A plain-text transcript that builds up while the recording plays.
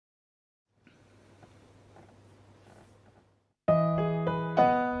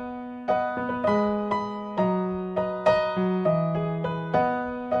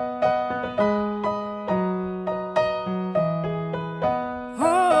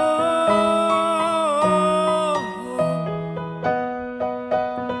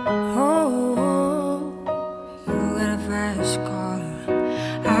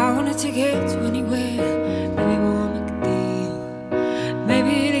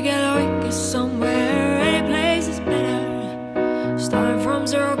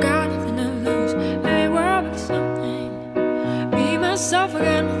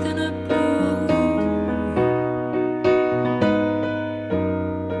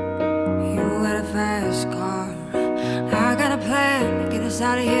fast car. I got a plan to get us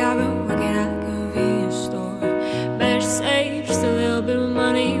out of here. I've been working at a convenience store. Managed to save just a little bit of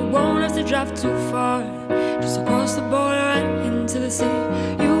money. Won't have to drive too far, just across the border and into the city.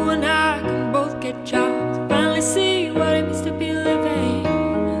 You and I can both get jobs, finally see what it means to be living.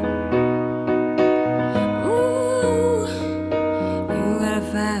 Ooh, you got a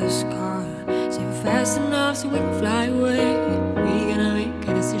fast car, so you're fast enough so we can fly away. We gonna make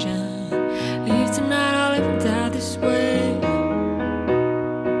a decision. Leave tonight or live and die this way.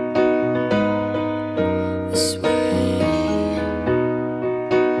 This way.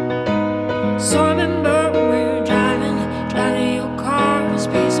 So remember when we were driving your car,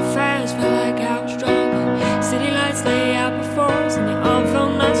 speed so fast, felt like I was drunk. City lights lay out before us, and your arm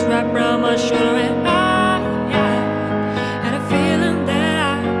felt nice wrapped around my shoulder. And I had a feeling that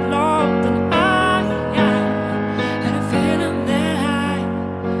I belonged, and I had a feeling that I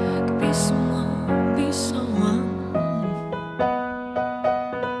could be someone, be someone.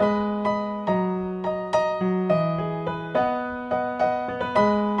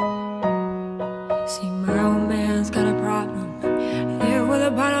 See, my old man's got a problem. Live with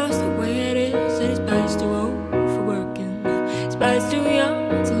a bottle's the way it is. And his body's too old for working. His body's too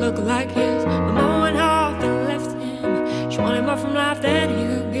young to look like his. My mom went off and left him. She wanted more from life than he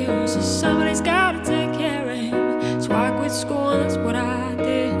could give. So somebody's gotta take care of him. So I quit school and that's what I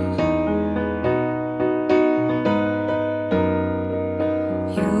did.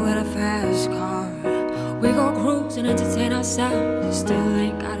 You got a fast car. We go cruise and entertain ourselves. You still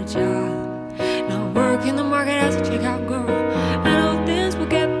ain't got a job. Now work in the market as a checkout girl. I know things will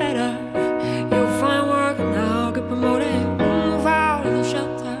get better. You'll find work and I'll get promoted. Move out of the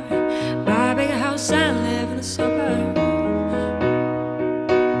shelter, buy a bigger house and live in the suburbs.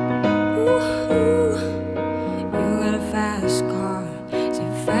 Ooh, you got a fast car, so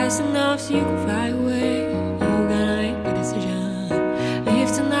you're fast enough so you can fly away.